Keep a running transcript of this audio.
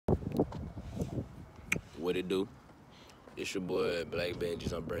What it do? It's your boy Black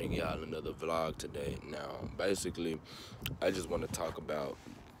Benji's. I'm bringing y'all another vlog today. Now, basically, I just want to talk about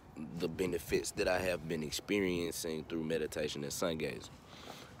the benefits that I have been experiencing through meditation and sun gazing.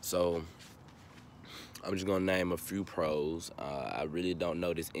 So, I'm just gonna name a few pros. I really don't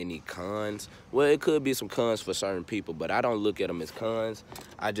notice any cons. Well, it could be some cons for certain people, but I don't look at them as cons.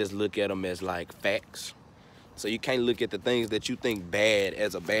 I just look at them as like facts. So you can't look at the things that you think bad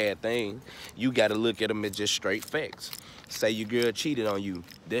as a bad thing. You gotta look at them as just straight facts. Say your girl cheated on you,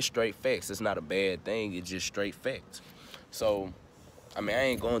 that's straight facts. It's not a bad thing, it's just straight facts. So, I mean, I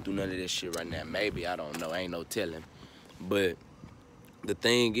ain't going through none of this shit right now. Maybe, I don't know, ain't no telling. But the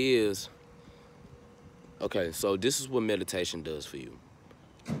thing is, okay, so this is what meditation does for you.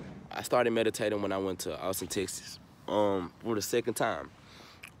 I started meditating when I went to Austin, Texas, for the second time.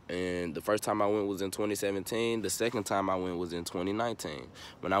 And the first time I went was in 2017. The second time I went was in 2019.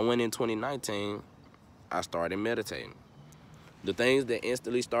 When I went in 2019, I started meditating. The things that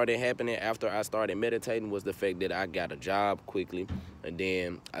instantly started happening after I started meditating was the fact that I got a job quickly, and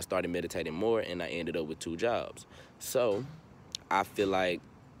then I started meditating more, and I ended up with 2 jobs. So I feel like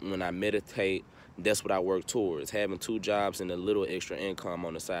when I meditate, that's what I work towards, having 2 jobs and a little extra income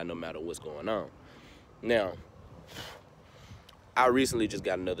on the side no matter what's going on. Now, I recently just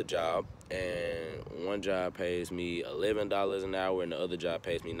got another job, and one job pays me $11 an hour, and the other job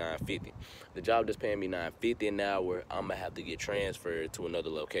pays me $9.50. The job that's paying me $9.50 an hour, I'm gonna have to get transferred to another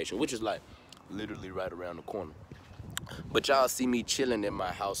location, which is like literally right around the corner. But y'all see me chilling in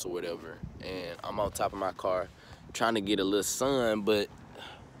my house or whatever, and I'm on top of my car trying to get a little sun, but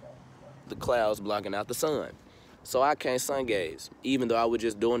the clouds blocking out the sun. So I can't sun gaze, even though I was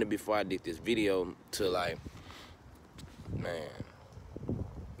just doing it before I did this video to like, man,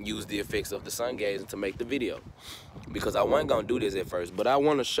 use the effects of the sun gazing to make the video, because I wasn't gonna do this at first, but I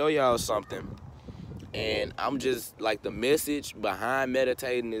want to show y'all something. And I'm just like, the message behind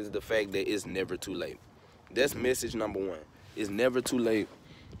meditating is the fact that it's never too late. That's message number 1. It's never too late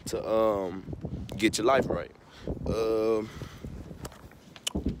to get your life right.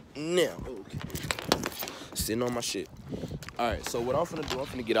 Now, okay, sitting on my shit. All right, so what I'm finna do, I'm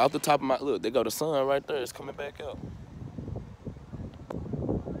finna get out the top of my, look, there go the sun right there. It's coming back out.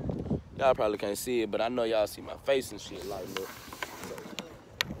 Y'all probably can't see it, but I know y'all see my face and shit like that.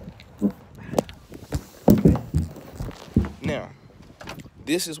 Now,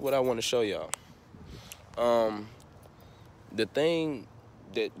 this is what I want to show y'all. The thing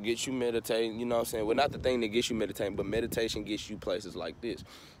that gets you meditating, you know what I'm saying? Well, not the thing that gets you meditating, but meditation gets you places like this.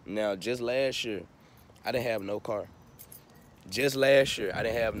 Now, just last year, I didn't have no car. Just last year, I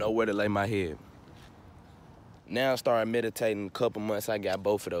didn't have nowhere to lay my head. Now I started meditating a couple months, I got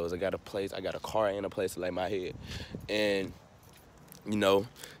both of those. I got a car and a place to lay my head. And, you know,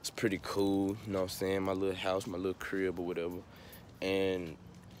 it's pretty cool, you know what I'm saying? My little house, my little crib or whatever. And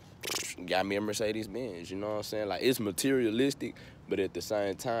got me a Mercedes Benz, you know what I'm saying? Like, it's materialistic, but at the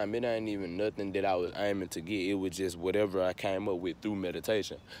same time, it ain't even nothing that I was aiming to get. It was just whatever I came up with through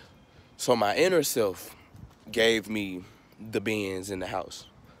meditation. So my inner self gave me the Benz in the house.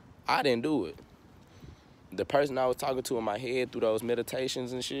 I didn't do it. The person I was talking to in my head through those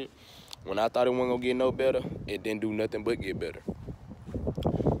meditations and shit, when I thought it wasn't gonna get no better, it didn't do nothing but get better.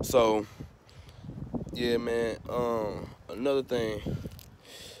 So, yeah, man, another thing,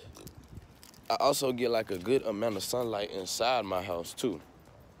 I also get like a good amount of sunlight inside my house too.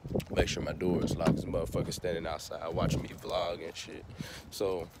 Make sure my door is locked, this motherfucker standing outside watching me vlog and shit.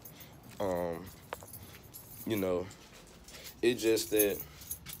 So, you know, it's just that,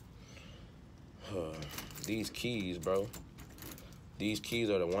 these keys, bro. These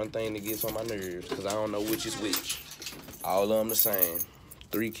keys are the one thing that gets on my nerves, because I don't know which is which. All of them the same.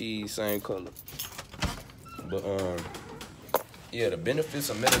 3 keys, same color. But, yeah, the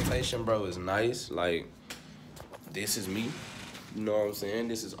benefits of meditation, bro, is nice. Like, this is me. You know what I'm saying?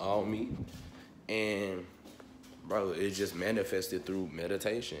 This is all me. And, bro, it's just manifested through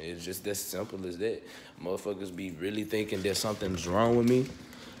meditation. It's just as simple as that. Motherfuckers be really thinking that something's wrong with me.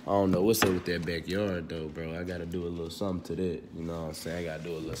 I don't know what's up with that backyard, though, bro. I got to do a little something to that. You know what I'm saying? I got to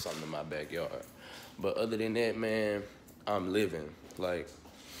do a little something in my backyard. But other than that, man, I'm living. Like,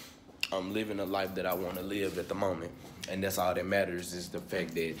 I'm living a life that I want to live at the moment. And that's all that matters, is the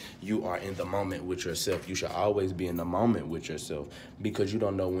fact that you are in the moment with yourself. You should always be in the moment with yourself, because you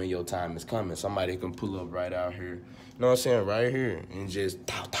don't know when your time is coming. Somebody can pull up right out here, you know what I'm saying, right here, and just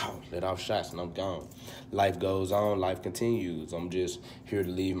let off shots, and I'm gone. Life goes on, life continues. I'm just here to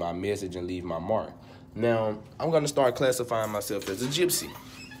leave my message and leave my mark. Now, I'm going to start classifying myself as a gypsy.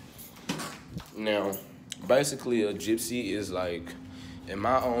 Now, basically, a gypsy is like in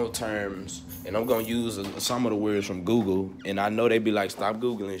my own terms, and I'm gonna use some of the words from Google, and I know they be like, stop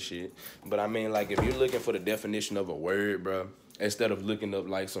Googling shit, but I mean, like, if you're looking for the definition of a word, bro, instead of looking up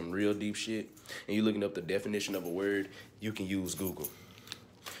like some real deep shit, and you're looking up the definition of a word, you can use Google.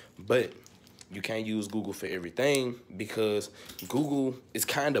 But you can't use Google for everything because Google is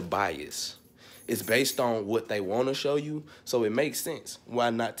kind of biased. It's based on what they want to show you, so it makes sense why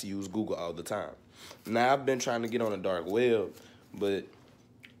not to use Google all the time. Now, I've been trying to get on the dark web, but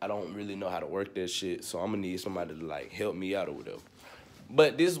I don't really know how to work that shit, so I'm gonna need somebody to like help me out or whatever.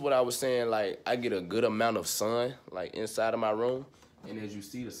 But this is what I was saying, like, I get a good amount of sun like inside of my room, and as you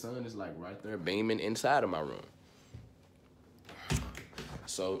see, the sun is like right there beaming inside of my room.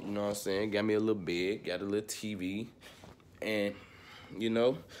 So, you know what I'm saying, got me a little bed, got a little TV, and you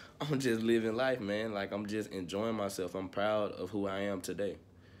know, I'm just living life, man. Like, I'm just enjoying myself. I'm proud of who I am today.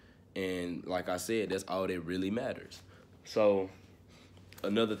 And like I said, that's all that really matters. So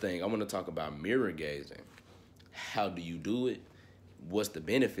another thing, I want to talk about mirror gazing. How do you do it? What's the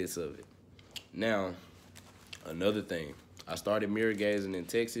benefits of it? Now, another thing, I started mirror gazing in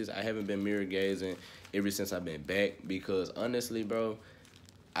Texas. I haven't been mirror gazing ever since I've been back because honestly, bro,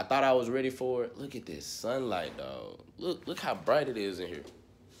 I thought I was ready for it. Look at this sunlight, dog. Look how bright it is in here.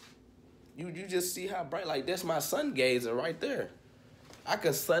 You just see how bright, like that's my sun gazing right there. I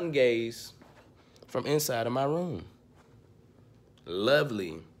can sun gaze from inside of my room.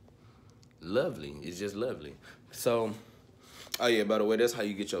 Lovely. Lovely. It's just lovely. So, oh yeah, by the way, that's how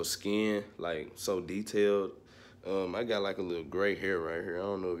you get your skin like so detailed. I got like a little gray hair right here. I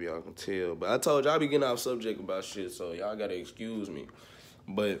don't know if y'all can tell, but I told y'all I be getting off subject about shit, so y'all gotta excuse me.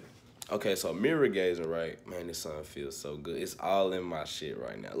 But okay, so mirror gazing, right? Man, this sun feels so good. It's all in my shit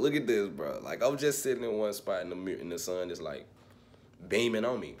right now. Look at this, bro. Like I'm just sitting in one spot in the mirror, and the sun is like beaming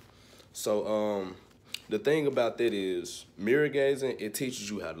on me. So the thing about that is mirror gazing, it teaches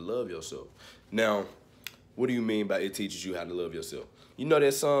you how to love yourself. Now, what do you mean by it teaches you how to love yourself? You know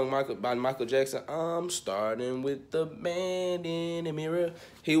that song by Michael Jackson, I'm starting with the man in the mirror.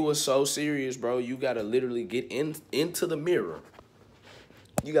 He was so serious, bro. You gotta literally get into the mirror.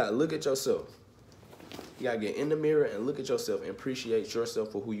 You gotta look at yourself. You gotta get in the mirror and look at yourself and appreciate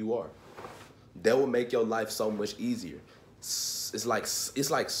yourself for who you are. That will make your life so much easier. It's like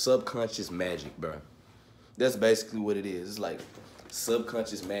subconscious magic, bro. That's basically what it is. It's like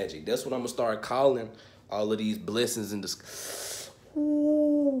subconscious magic. That's what I'm gonna start calling all of these blessings in the.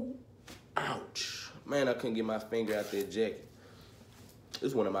 Ooh, ouch, man! I couldn't get my finger out that jacket. This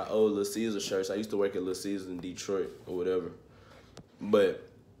is one of my old Little Caesar shirts. I used to work at Little Caesar in Detroit or whatever. But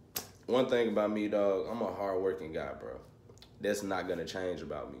one thing about me, dog, I'm a hard-working guy, bro. That's not gonna change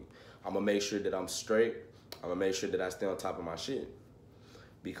about me. I'm gonna make sure that I'm straight. I'm gonna make sure that I stay on top of my shit.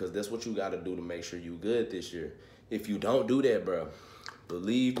 Because that's what you gotta do to make sure you good this year. If you don't do that, bro,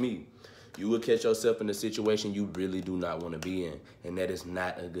 believe me, you will catch yourself in a situation you really do not want to be in. And that is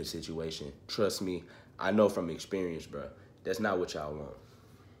not a good situation. Trust me, I know from experience, bro. That's not what y'all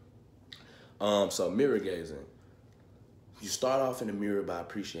want. So mirror gazing. You start off in the mirror by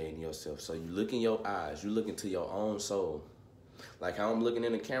appreciating yourself. So you look in your eyes, you look into your own soul. Like how I'm looking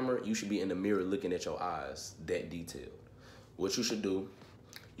in the camera, you should be in the mirror looking at your eyes, that detailed. What you should do,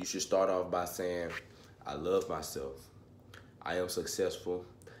 you should start off by saying, I love myself. I am successful.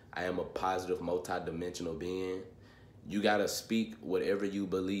 I am a positive, multi-dimensional being. You gotta speak whatever you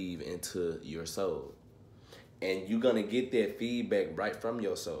believe into your soul. And you're gonna get that feedback right from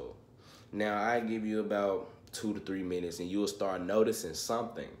your soul. Now, I give you about 2 to 3 minutes and you'll start noticing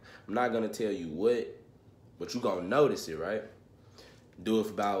something. I'm not gonna tell you what, but you're gonna notice it, right? Do it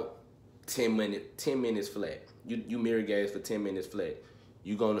for about 10 minutes flat. You mirror gaze for 10 minutes flat.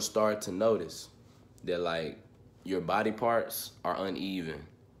 You're gonna start to notice that like your body parts are uneven.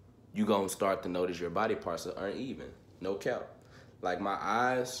 You're gonna start to notice your body parts are uneven. No cap. Like my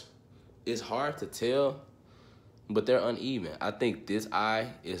eyes, it's hard to tell, but they're uneven. I think this eye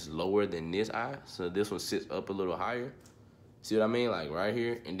is lower than this eye, so this one sits up a little higher. See what I mean? Like right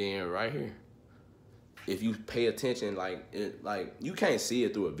here and then right here. If you pay attention, like you can't see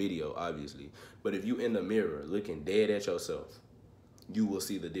it through a video, obviously, but if you in the mirror looking dead at yourself, you will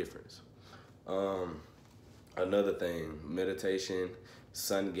see the difference. Another thing, meditation,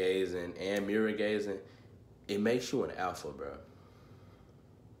 sun gazing, and mirror gazing, it makes you an alpha, bro.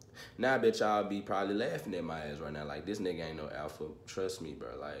 Now I bet y'all be probably laughing at my ass right now, like this nigga ain't no alpha. Trust me, bro.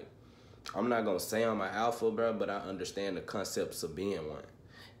 Like I'm not gonna say I'm an alpha, bro, but I understand the concepts of being one.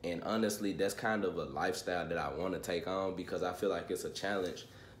 And honestly, that's kind of a lifestyle that I want to take on because I feel like it's a challenge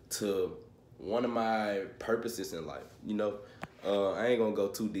to one of my purposes in life. You know, I ain't gonna go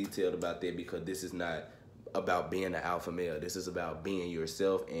too detailed about that because this is not about being an alpha male. This is about being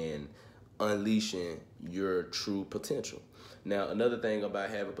yourself and unleashing your true potential. Now, another thing about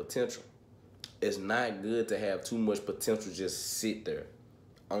having potential, it's not good to have too much potential just sit there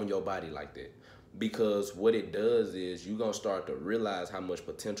on your body like that. Because what it does is you're going to start to realize how much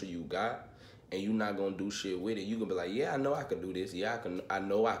potential you got, and you're not going to do shit with it. You're going to be like, yeah, I know I could do this. Yeah, I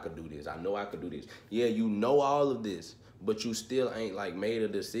know I could do this. I know I could do this. Yeah, you know all of this, but you still ain't like made a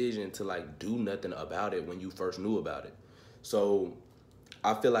decision to like do nothing about it when you first knew about it. So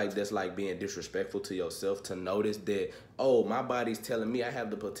I feel like that's like being disrespectful to yourself to notice that, oh, my body's telling me I have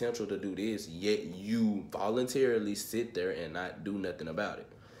the potential to do this, yet you voluntarily sit there and not do nothing about it.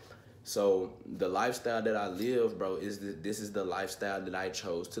 So the lifestyle that I live, bro, this is the lifestyle that I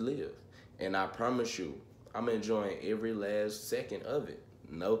chose to live. And I promise you, I'm enjoying every last second of it.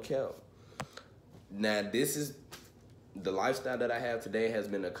 No cap. Now, this is the lifestyle that I have today has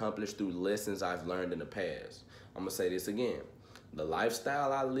been accomplished through lessons I've learned in the past. I'm going to say this again. The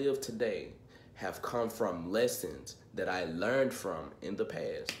lifestyle I live today have come from lessons that I learned from in the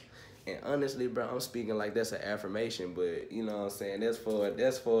past. And honestly, bro, I'm speaking like that's an affirmation, but you know what I'm saying? That's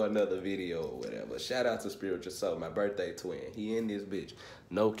for another video or whatever. Shout out to Spiritual Soul, my birthday twin. He in this bitch.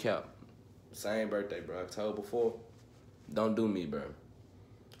 No cap. Same birthday, bro. October 4th. Don't do me, bro.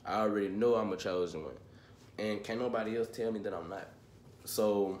 I already know I'm a chosen one. And can't nobody else tell me that I'm not.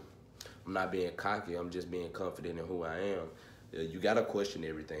 So I'm not being cocky. I'm just being confident in who I am. You got to question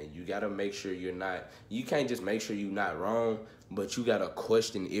everything. You got to make sure you can't just make sure you're not wrong, but you got to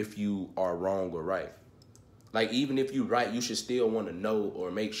question if you are wrong or right. Like, even if you're right, you should still want to know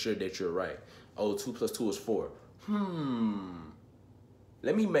or make sure that you're right. Oh, 2 + 2 is 4.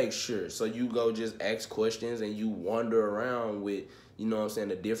 Let me make sure. So you go just ask questions and you wander around with, you know what I'm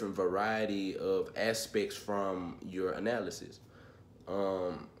saying, a different variety of aspects from your analysis.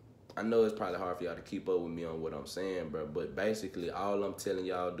 I know it's probably hard for y'all to keep up with me on what I'm saying, bro, but basically all I'm telling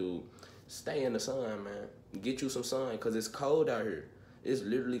y'all do, stay in the sun, man. Get you some sun, because it's cold out here. It's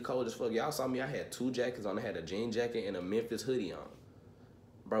literally cold as fuck. Y'all saw me, I had 2 jackets on. I had a jean jacket and a Memphis hoodie on.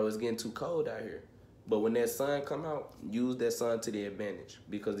 Bro, it's getting too cold out here. But when that sun come out, use that sun to the advantage,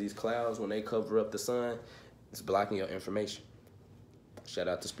 because these clouds, when they cover up the sun, it's blocking your information. Shout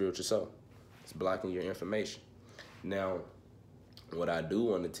out to Spiritual Soul. It's blocking your information. Now, what I do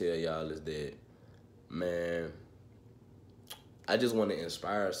want to tell y'all is that, man, I just want to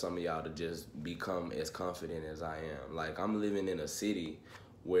inspire some of y'all to just become as confident as I am. Like, I'm living in a city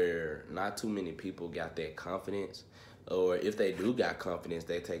where not too many people got that confidence, or if they do got confidence,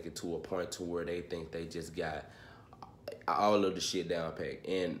 they take it to a point to where they think they just got all of the shit down packed.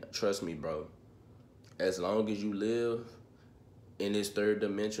 And trust me, bro, as long as you live in this third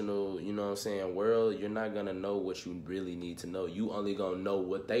dimensional, you know what I'm saying, world, you're not going to know what you really need to know. You only going to know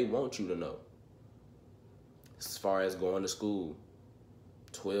what they want you to know. As far as going to school,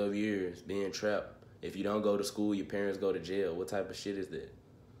 12 years, being trapped. If you don't go to school, your parents go to jail. What type of shit is that?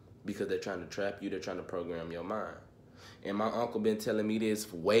 Because they're trying to trap you. They're trying to program your mind. And my uncle been telling me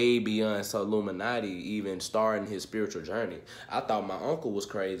this way beyond Illuminati even starting his spiritual journey. I thought my uncle was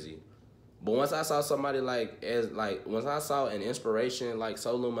crazy. But once I saw somebody once I saw an inspiration like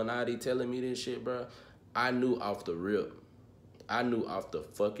Illuminati telling me this shit, bro, I knew off the rip. I knew off the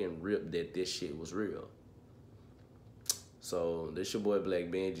fucking rip that this shit was real. So this your boy Black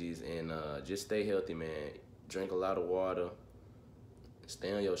Benji's, and just stay healthy, man. Drink a lot of water.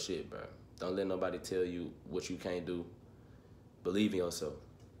 Stay on your shit, bro. Don't let nobody tell you what you can't do. Believe in yourself.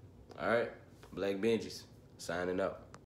 All right? Black Benji's signing out.